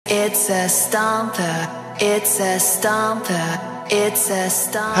It's a stomper. It's a stomper. It's a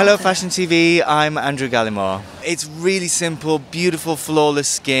stomper. Hello Fashion TV, I'm Andrew Gallimore. It's really simple, beautiful, flawless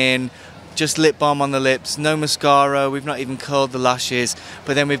skin, just lip balm on the lips, no mascara, we've not even curled the lashes,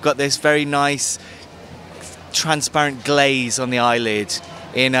 but then we've got this very nice transparent glaze on the eyelid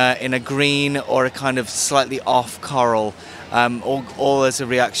in a green or a kind of slightly off coral, all as a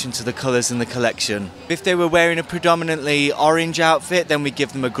reaction to the colours in the collection. If they were wearing a predominantly orange outfit, then we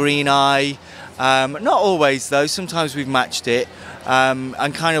give them a green eye. Not always though, sometimes we've matched it,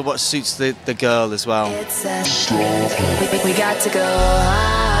 and kind of what suits the girl as well. It's a we got to go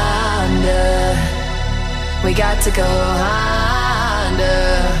under. We got to go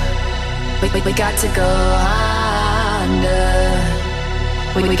under. We got to go under.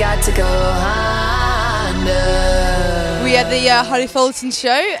 We got to go under. We had the Fulton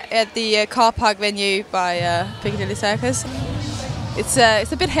show at the car park venue by Piccadilly Circus. It's a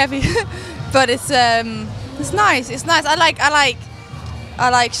bit heavy, but it's nice. It's nice. I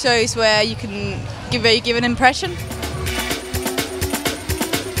like shows where you can give an impression.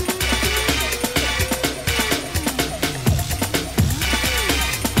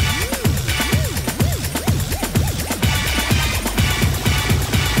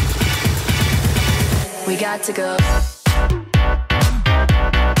 We got to go.